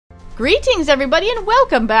Greetings everybody and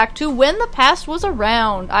welcome back to When the Past Was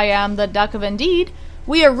Around. I am the Duck of Indeed.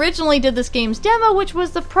 We originally did this game's demo, which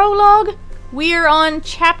was the prologue. We're on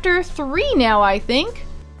chapter 3 now, I think.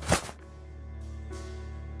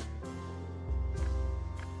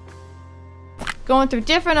 Going through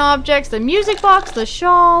different objects, the music box, the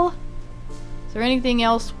shawl. Is there anything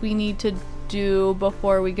else we need to do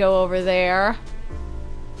before we go over there?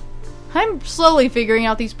 I'm slowly figuring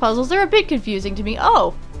out these puzzles. They're a bit confusing to me.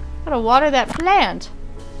 Oh! Gotta water that plant.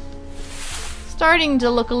 Starting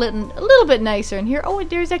to look a little bit nicer in here. Oh,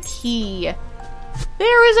 there's a key.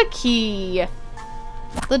 There is a key.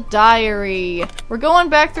 The diary. We're going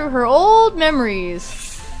back through her old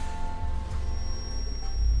memories.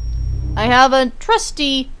 I have a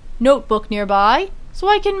trusty notebook nearby, so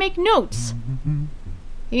I can make notes.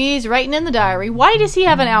 He's writing in the diary. Why does he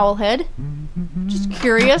have an owl head? Just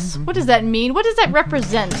curious. What does that mean? What does that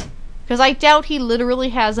represent? Because I doubt he literally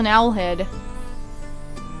has an owl head.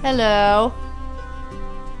 Hello.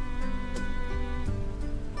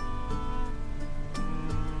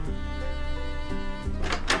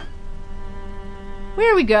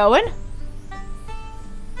 Where are we going?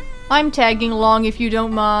 I'm tagging along if you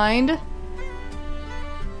don't mind.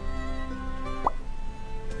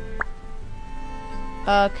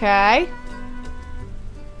 Okay.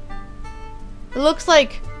 It looks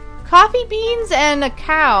like coffee beans and a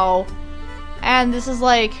cow. And this is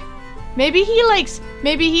like, maybe he likes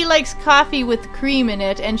coffee with cream in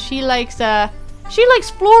it, and she likes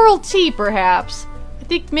floral tea, perhaps. I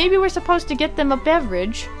think maybe we're supposed to get them a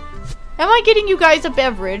beverage. Am I getting you guys a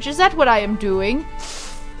beverage? Is that what I am doing?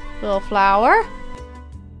 Little flower.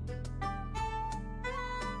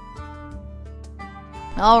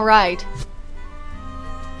 Alright.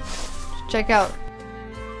 Check out.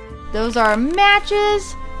 Those are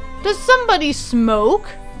matches. Does somebody smoke?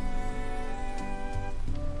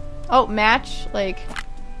 Oh, match, like,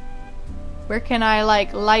 where can I,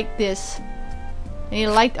 like, light this? I need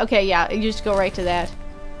to light, okay, yeah, you just go right to that.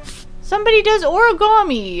 Somebody does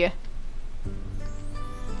origami!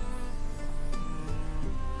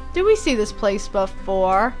 Did we see this place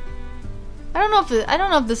before? I don't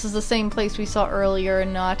know if this is the same place we saw earlier or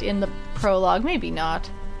not in the prologue. Maybe not.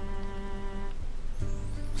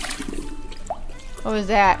 What was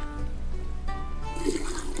that?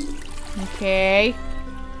 Okay.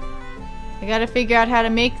 I gotta figure out how to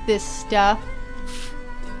make this stuff.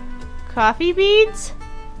 Coffee beans?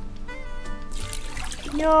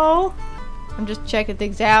 Yo. I'm just checking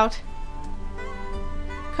things out.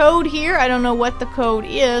 Code here. I don't know what the code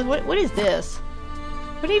is. What is this?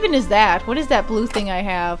 What even is that? What is that blue thing I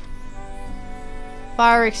have?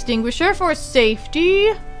 Fire extinguisher for safety.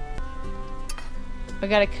 I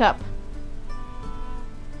got a cup.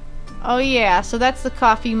 Oh yeah, so that's the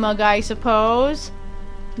coffee mug, I suppose.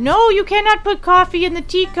 No, you cannot put coffee in the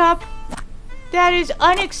teacup. That is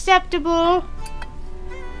unacceptable.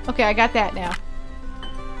 Okay, I got that now.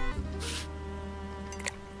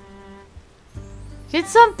 Did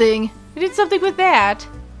something. I did something with that.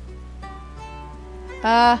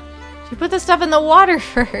 You put the stuff in the water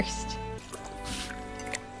first.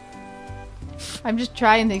 I'm just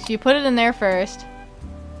trying things. You put it in there first.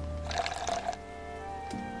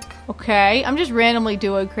 Okay, I'm just randomly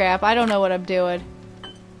doing crap. I don't know what I'm doing.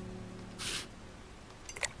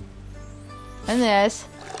 And this.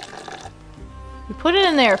 You put it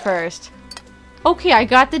in there first. Okay, I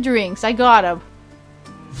got the drinks. I got them.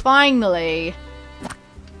 Finally.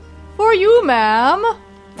 For you, ma'am.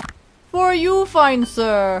 For you, fine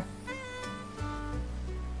sir.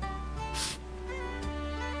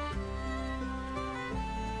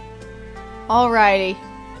 Alrighty.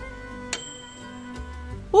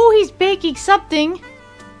 Ooh, he's baking something.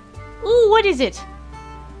 Ooh, what is it?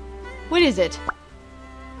 What is it?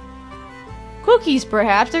 Cookies,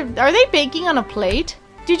 perhaps? Are they baking on a plate?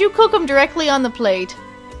 Did you cook them directly on the plate?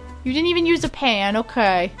 You didn't even use a pan.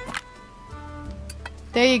 Okay.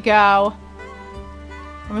 There you go.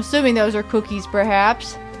 I'm assuming those are cookies,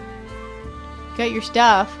 perhaps. Got your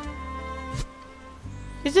stuff.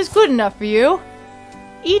 Is this good enough for you?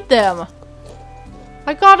 Eat them.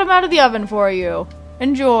 I got them out of the oven for you.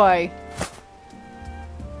 Enjoy.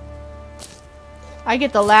 I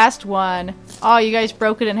get the last one. Oh, you guys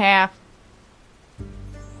broke it in half.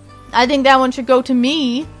 I think that one should go to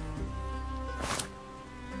me.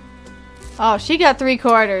 Oh, she got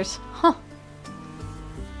 3/4. Huh.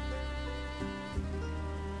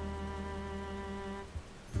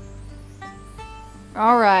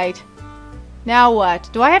 Alright. Now what?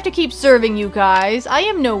 Do I have to keep serving you guys? I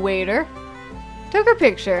am no waiter. Took her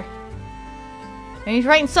picture. And he's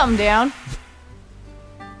writing something down.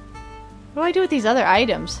 What do I do with these other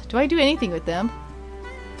items? Do I do anything with them?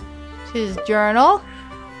 His journal.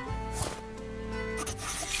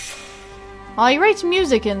 Oh, he writes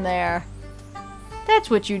music in there. That's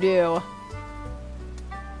what you do.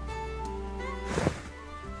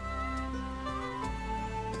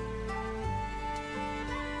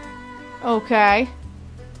 Okay.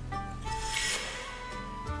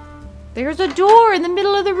 There's a door in the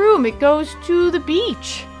middle of the room. It goes to the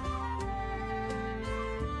beach.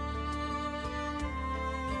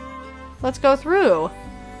 Let's go through.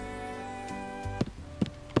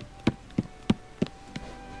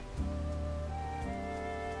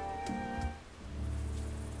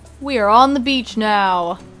 We are on the beach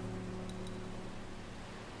now.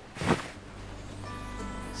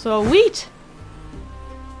 Sweet.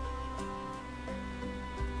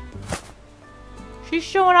 She's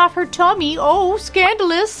showing off her tummy. Oh,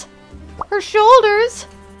 scandalous. Her shoulders.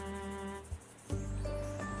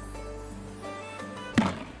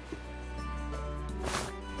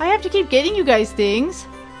 I have to keep getting you guys things.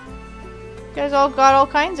 You guys all got all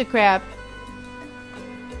kinds of crap.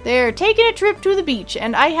 They're taking a trip to the beach,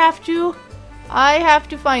 and I have to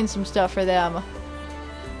find some stuff for them.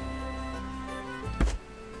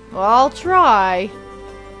 Well, I'll try.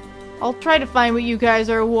 I'll try to find what you guys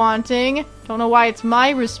are wanting. Don't know why it's my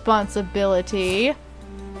responsibility.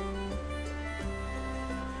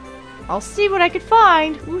 I'll see what I could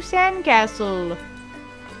find. Ooh, sandcastle.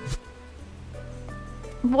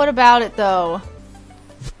 What about it, though?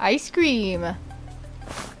 Ice cream.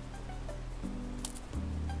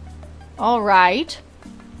 Alright.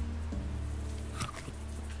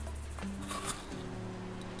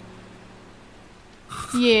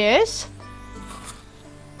 Yes.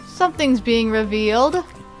 Something's being revealed.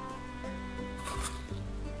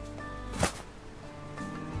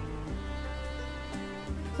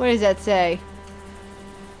 What does that say?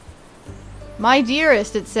 My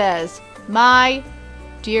dearest, it says. My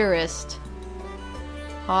dearest.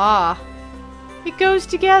 Ah. It goes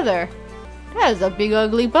together. That is a big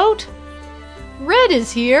ugly boat. Red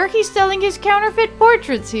is here. He's selling his counterfeit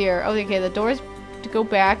portraits here. Oh, okay, the doors to go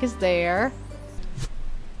back is there.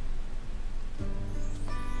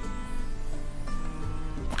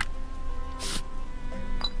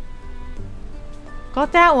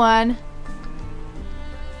 Got that one.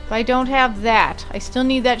 But I don't have that. I still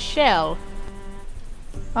need that shell.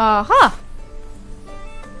 Uh-huh.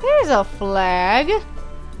 There's a flag.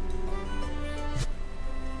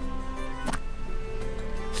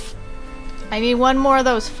 I need one more of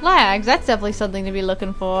those flags. That's definitely something to be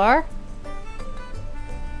looking for.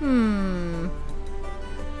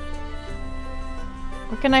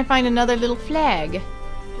 Where can I find another little flag?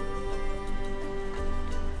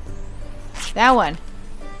 That one.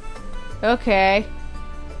 Okay.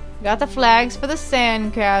 Got the flags for the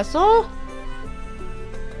sandcastle.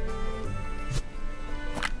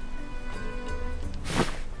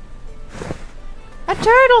 A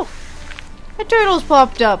turtle! A turtle's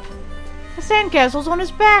popped up. The sandcastle's on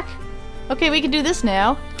his back. Okay, we can do this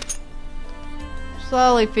now.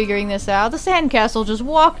 Slowly figuring this out. The sandcastle just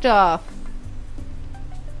walked off.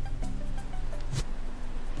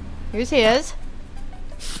 Here's his.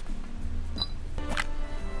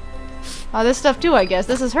 Oh, this stuff too, I guess.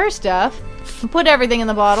 This is her stuff. Put everything in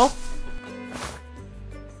the bottle.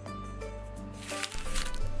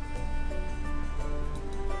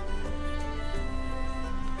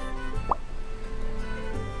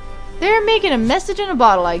 They're making a message in a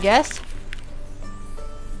bottle, I guess.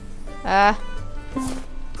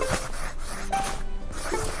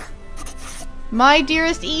 My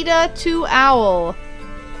dearest Ida to Owl.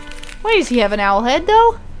 Why does he have an owl head,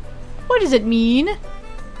 though? What does it mean?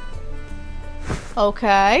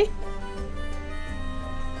 Okay.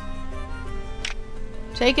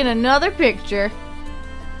 Taking another picture.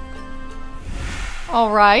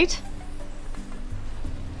 Alright.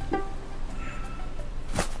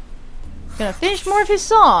 Gonna finish more of his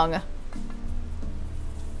song.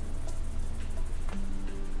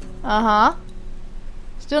 Uh-huh.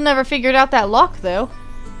 Still never figured out that lock, though.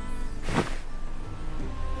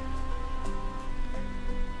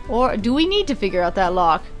 Or do we need to figure out that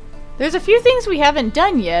lock? There's a few things we haven't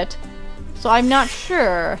done yet, so I'm not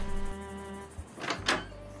sure.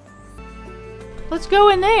 Let's go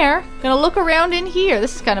in there. Gonna look around in here.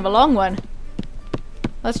 This is kind of a long one.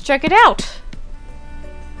 Let's check it out.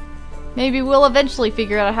 Maybe we'll eventually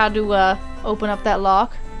figure out how to open up that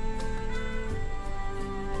lock.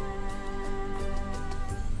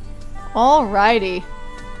 Alrighty.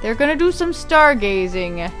 They're gonna do some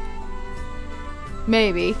stargazing.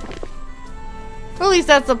 Maybe. Or at least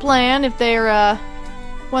that's the plan if they're,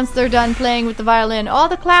 once they're done playing with the violin. Oh,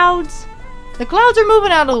 the clouds! The clouds are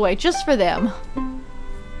moving out of the way just for them.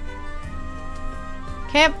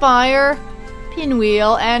 Campfire,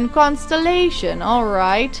 pinwheel, and constellation.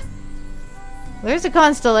 Alright. There's a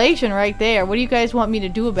constellation right there. What do you guys want me to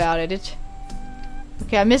do about it?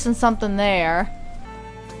 Okay, I'm missing something there.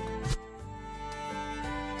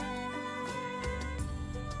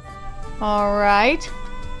 Alright.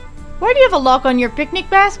 Why do you have a lock on your picnic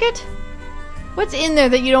basket? What's in there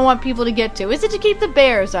that you don't want people to get to? Is it to keep the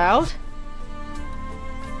bears out?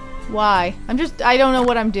 Why? I don't know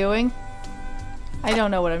what I'm doing. I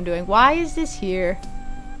don't know what I'm doing. Why is this here?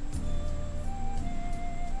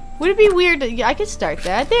 Would it be weird to... I could start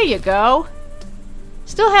that. There you go.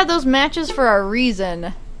 Still have those matches for a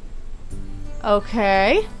reason.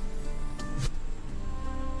 Okay.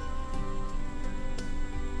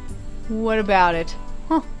 What about it?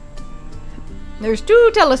 Huh. There's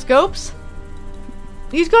 2 telescopes.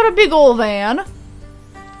 He's got a big old van.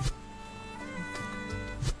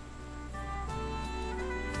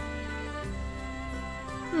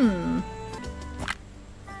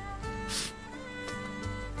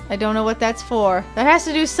 I don't know what that's for. That has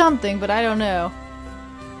to do something, but I don't know.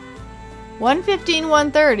 115,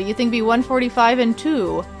 130. You think it'd be 145 and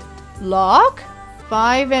 2. Lock?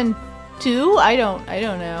 5 and 2? I don't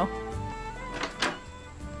know.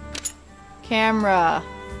 Camera.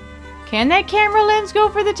 Can that camera lens go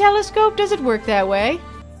for the telescope? Does it work that way?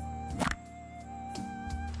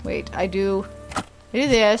 Wait, I do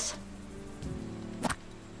this.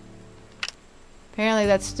 Apparently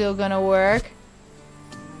that's still gonna work.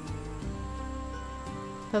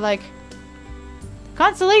 But like, the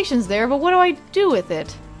constellation's there, but what do I do with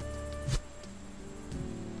it?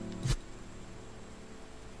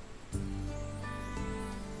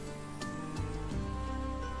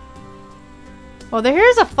 Well,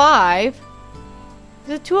 here's a 5. Is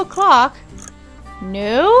it 2 o'clock?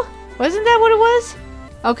 No? Wasn't that what it was?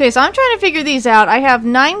 Okay, so I'm trying to figure these out. I have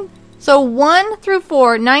 9... So 1 through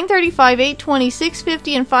 4, 9:35, 8:20,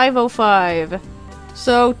 6:50, and 5:05.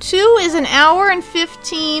 So 2 is an hour and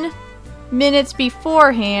 15 minutes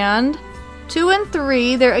beforehand. 2 and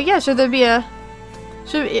 3, yeah, should there be a...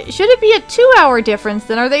 Should it be a 2-hour difference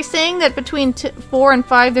then? Are they saying that between 4 and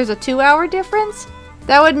 5 there's a 2-hour difference?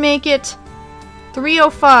 That would make it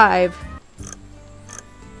 3:05.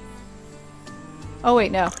 Oh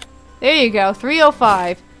wait, no. There you go,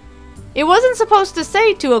 3:05. It wasn't supposed to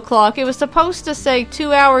say 2 o'clock, it was supposed to say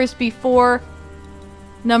 2 hours before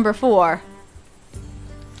number 4.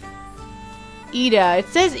 Ida. It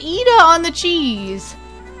says Ida on the cheese.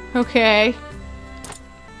 Okay.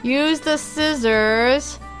 Use the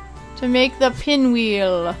scissors to make the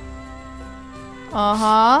pinwheel.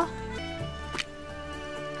 Uh-huh.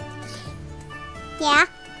 Yeah.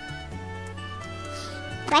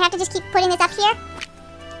 Do I have to just keep putting this up here?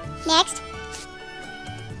 Next.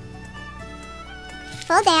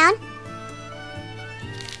 Pull down.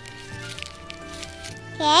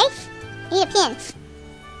 Okay. I need a pin.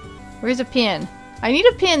 Where's a pin? I need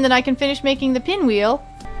a pin, then I can finish making the pinwheel.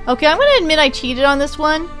 Okay, I'm gonna admit I cheated on this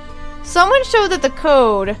one. Someone showed that the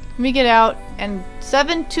code, let me get out, and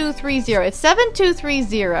 7230. It's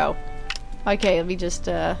 7230. Okay, let me just,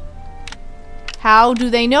 how do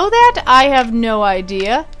they know that? I have no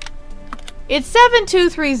idea. It's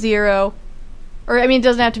 7230. Or, I mean, it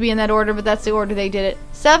doesn't have to be in that order, but that's the order they did it.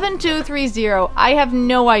 7230. I have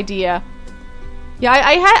no idea. Yeah,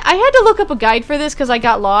 I had to look up a guide for this because I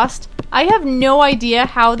got lost. I have no idea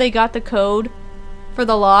how they got the code for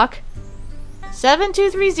the lock.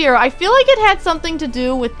 7230. I feel like it had something to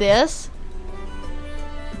do with this.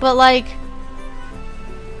 But, like,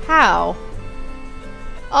 how?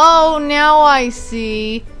 Oh, now I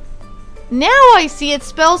see. Now I see it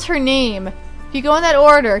spells her name. If you go in that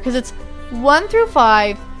order, because it's 1 through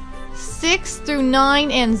 5, 6 through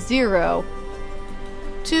 9, and 0.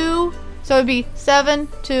 2, so it'd be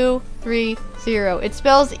 7230. It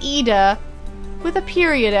spells Ida with a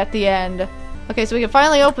period at the end. Okay, so we can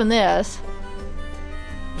finally open this.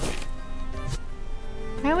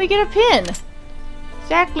 And we get a pin.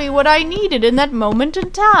 Exactly what I needed in that moment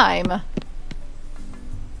in time.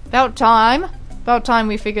 About time. About time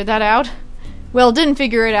we figured that out. Well, didn't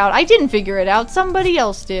figure it out. I didn't figure it out. Somebody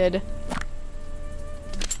else did.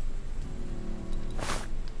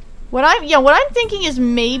 What I'm thinking is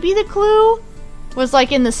maybe the clue was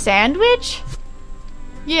like in the sandwich.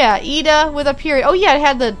 Yeah, Ida with a period. Oh yeah, it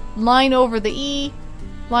had the line over the E,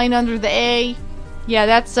 line under the A. Yeah,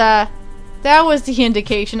 that's that was the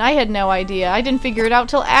indication. I had no idea. I didn't figure it out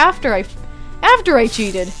till after I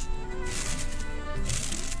cheated.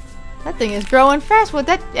 That thing is growing fast. What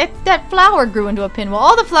that flower grew into a pinwheel.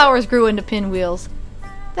 All the flowers grew into pinwheels.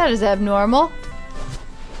 That is abnormal.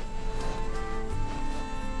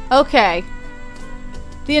 Okay.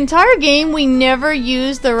 The entire game we never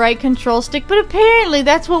used the right control stick, but apparently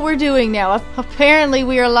that's what we're doing now. Apparently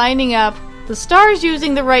we are lining up the stars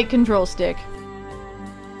using the right control stick.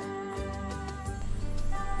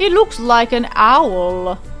 It looks like an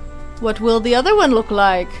owl. What will the other one look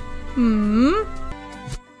like?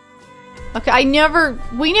 Okay,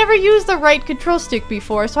 we never used the right control stick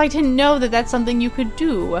before, so I didn't know that that's something you could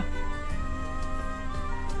do.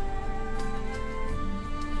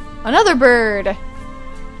 Another bird.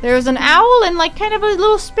 There's an owl and like kind of a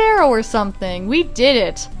little sparrow or something. We did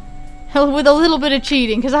it. With a little bit of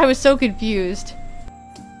cheating, because I was so confused.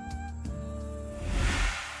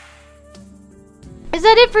 Is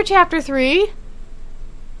that it for Chapter 3?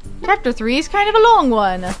 Chapter 3 is kind of a long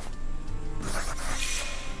one.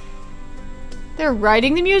 They're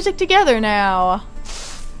writing the music together now.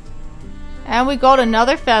 And we got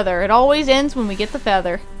another feather. It always ends when we get the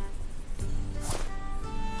feather.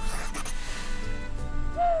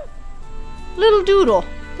 Little Doodle.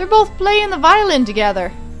 They're both playing the violin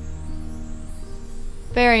together.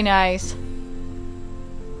 Very nice.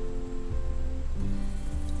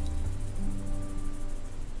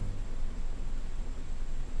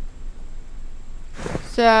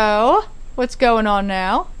 So, what's going on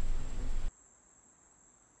now?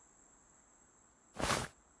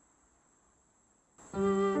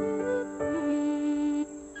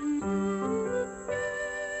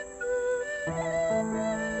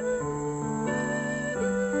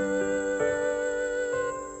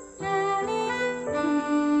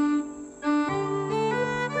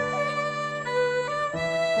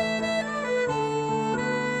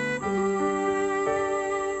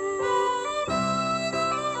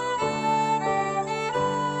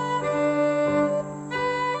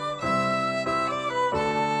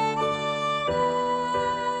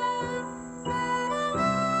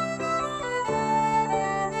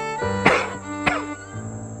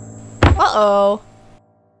 Uh-oh.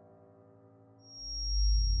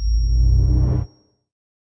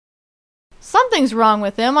 Something's wrong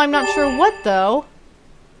with him. I'm not sure what, though.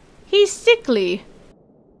 He's sickly.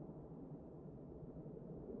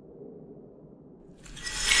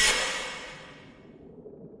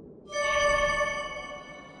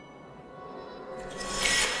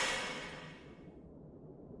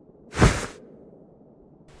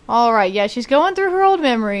 Alright, yeah, she's going through her old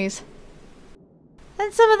memories.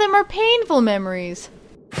 And some of them are painful memories.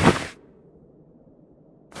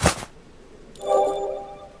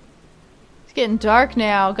 It's getting dark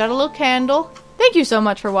now. Got a little candle. Thank you so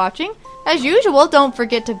much for watching. As usual, don't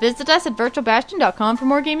forget to visit us at virtualbastion.com for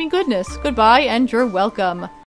more gaming goodness. Goodbye, and you're welcome.